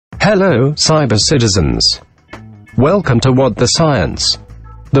Hello, cyber citizens. Welcome to What the Science,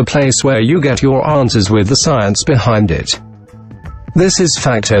 the place where you get your answers with the science behind it. This is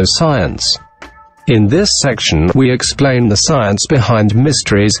Whatthescience. In this section, we explain the science behind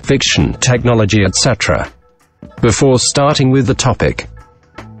mysteries, fiction, technology, etc. Before starting with the topic,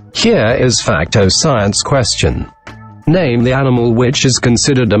 here is Whatthescience question. Name the animal which is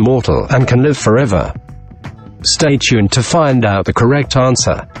considered immortal and can live forever. Stay tuned to find out the correct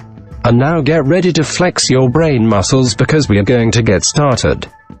answer. And now get ready to flex your brain muscles because we are going to get started.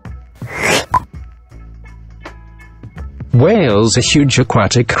 Whales are huge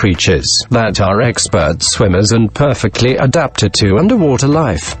aquatic creatures that are expert swimmers and perfectly adapted to underwater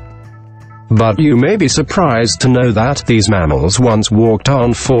life. But you may be surprised to know that these mammals once walked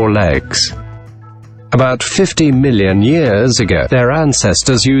on 4 legs. About 50 million years ago, their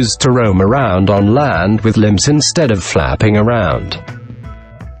ancestors used to roam around on land with limbs instead of flapping around.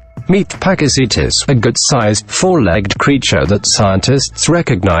 Meet Pakicetus, a good-sized, 4-legged creature that scientists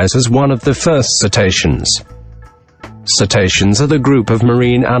recognize as one of the first cetaceans. Cetaceans are the group of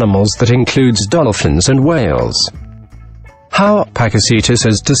marine animals that includes dolphins and whales. How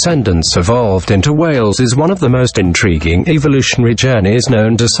Pakicetus's descendants evolved into whales is one of the most intriguing evolutionary journeys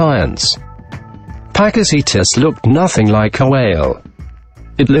known to science. Pakicetus looked nothing like a whale.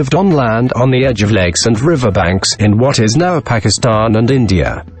 It lived on land on the edge of lakes and riverbanks in what is now Pakistan and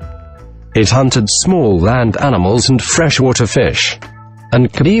India. It hunted small land animals and freshwater fish,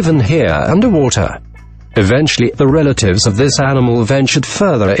 and could even hear underwater. Eventually, the relatives of this animal ventured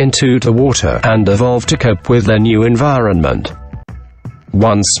further into the water and evolved to cope with their new environment.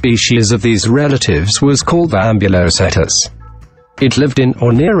 One species of these relatives was called the Pakicetus. It lived in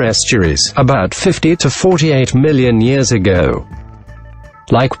or near estuaries about 50 to 48 million years ago.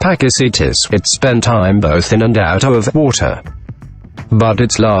 Like Pakicetus, it spent time both in and out of water. But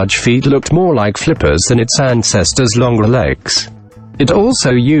its large feet looked more like flippers than its ancestors' longer legs. It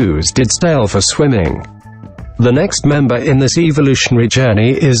also used its tail for swimming. The next member in this evolutionary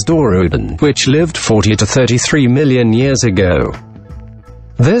journey is Dolphin, which lived 40 to 33 million years ago.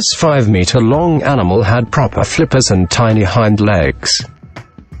 This 5-meter-long animal had proper flippers and tiny hind legs.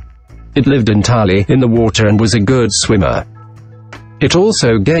 It lived entirely in the water and was a good swimmer. It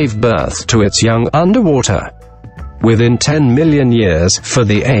also gave birth to its young underwater. Within 10 million years, for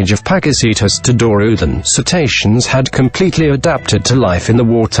the age of Pakicetus to Dolphin, cetaceans had completely adapted to life in the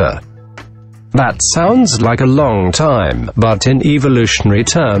water. That sounds like a long time, but in evolutionary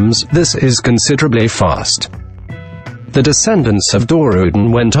terms, this is considerably fast. The descendants of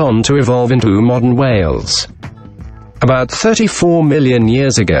Dolphin went on to evolve into modern whales. About 34 million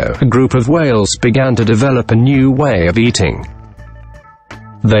years ago, a group of whales began to develop a new way of eating.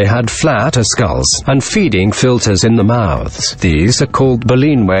 They had flatter skulls, and feeding filters in the mouths. These are called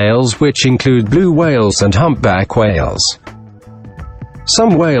baleen whales, which include blue whales and humpback whales.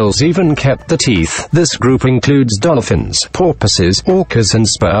 Some whales even kept the teeth. This group includes dolphins, porpoises, orcas and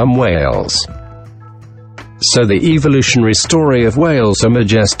sperm whales. So the evolutionary story of whales are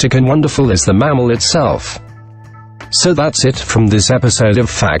majestic and wonderful as the mammal itself. So that's it from this episode of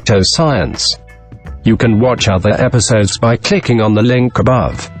Whatthescience. You can watch other episodes by clicking on the link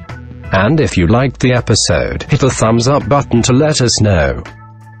above. And if you liked the episode, hit the thumbs up button to let us know.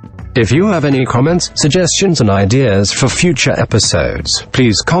 If you have any comments, suggestions and ideas for future episodes,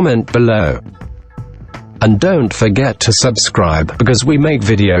 please comment below. And don't forget to subscribe, because we make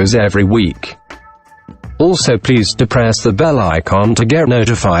videos every week. Also please press the bell icon to get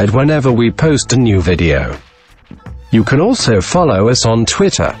notified whenever we post a new video. You can also follow us on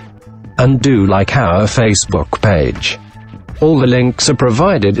Twitter. And do like our Facebook page. All the links are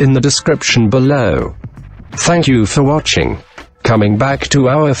provided in the description below. Thank you for watching. Coming back to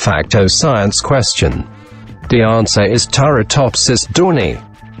our Whatthescience question. The answer is Turritopsis dohrnii.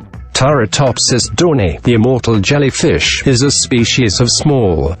 Turritopsis dohrnii, the immortal jellyfish, is a species of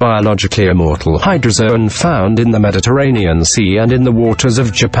small, biologically immortal hydrozoan found in the Mediterranean Sea and in the waters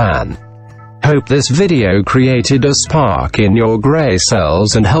of Japan. Hope this video created a spark in your gray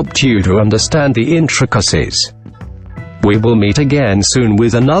cells and helped you to understand the intricacies. We will meet again soon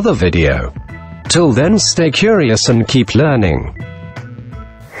with another video. Till then, stay curious and keep learning.